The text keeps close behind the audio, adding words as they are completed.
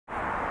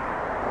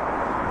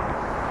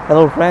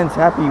Hello friends,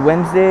 happy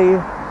Wednesday.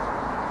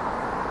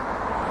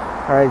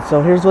 Alright,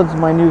 so here's what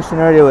my new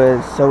scenario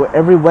is. So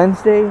every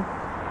Wednesday,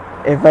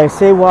 if I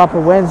say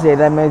Whopper Wednesday,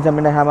 that means I'm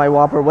going to have my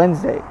Whopper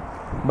Wednesday.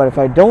 But if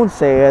I don't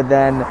say it,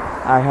 then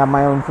I have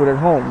my own food at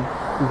home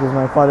because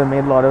my father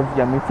made a lot of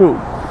yummy food.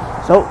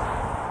 So,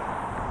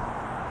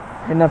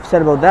 enough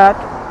said about that.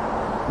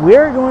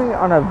 We're going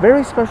on a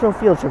very special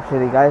field trip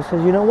today, guys,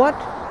 because you know what?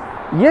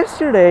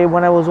 Yesterday,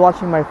 when I was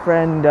watching my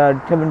friend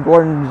Kevin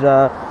Gordon's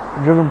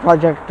Driven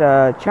Project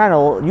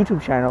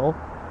YouTube channel,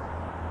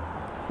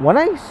 when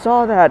I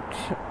saw that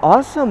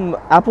awesome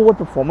Applewood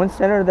Performance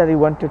Center that he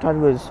went to talk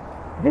to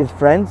his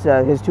friends,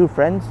 his two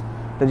friends,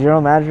 the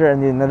general manager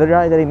and another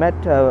guy that he met,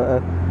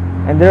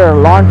 and they're a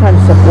long-time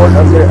support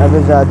of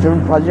his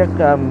Driven Project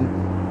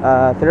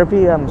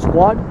therapy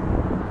squad.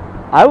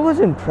 I was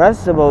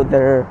impressed about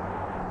their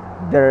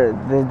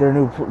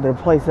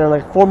place. They're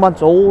like 4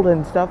 months old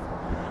and stuff.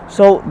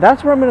 So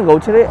that's where I'm gonna go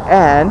today,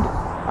 and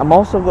I'm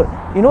also good.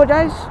 You know what,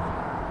 guys?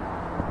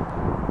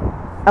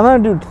 I'm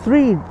gonna do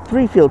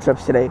three field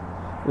trips today.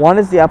 One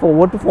is the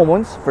Applewood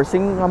Performance, first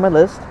thing on my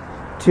list.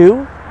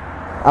 Two,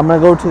 I'm gonna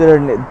go to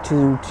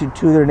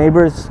their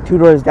neighbors 2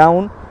 doors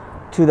down,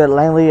 to the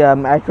Langley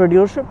Acura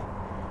dealership,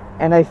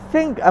 and I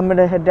think I'm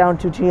gonna head down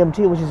to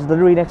TMT, which is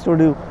literally next door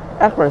to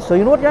Acura. So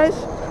you know what, guys?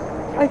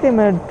 I think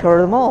I'm gonna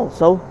cover them all.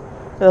 So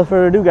without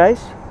further ado,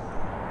 guys,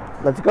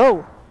 let's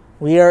go.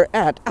 We are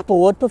at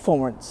Applewood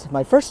Performance,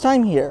 my first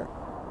time here.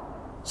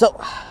 So,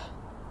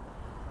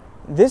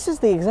 this is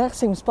the exact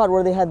same spot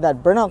where they had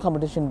that burnout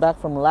competition back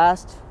from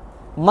last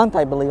month,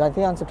 I believe. I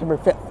think on September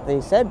 5th,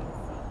 they said.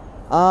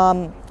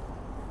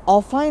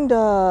 I'll find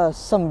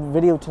some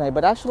video tonight,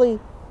 but actually,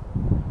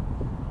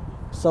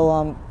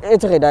 so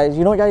it's okay, guys.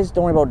 You know what, guys?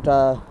 Don't worry about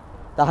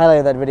the highlight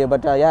of that video.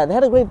 But yeah, they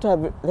had a great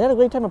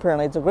time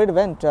apparently. It's a great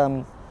event.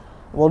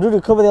 Well, due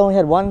to COVID, they only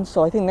had one,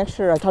 so I think next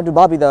year, I talked to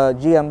Bobby, the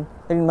GM,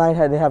 they might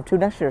have two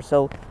next year.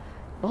 So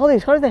all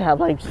these cars they have,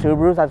 like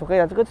Subarus, that's okay,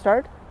 that's a good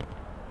start.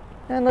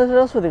 And what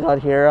else what they got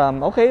here?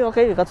 Okay,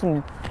 you got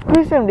some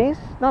 370s,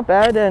 not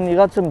bad, and you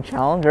got some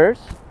Challengers.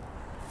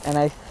 And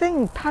I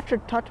think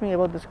Patrick talked to me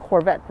about this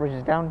Corvette, which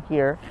is down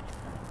here.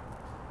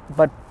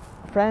 But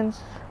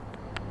friends,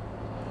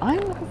 I'm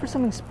looking for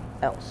something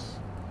else.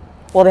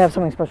 Well, they have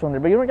something special in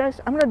there, but you know what,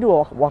 guys? I'm gonna do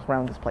a walk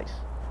around this place.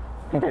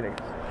 Okay, guys.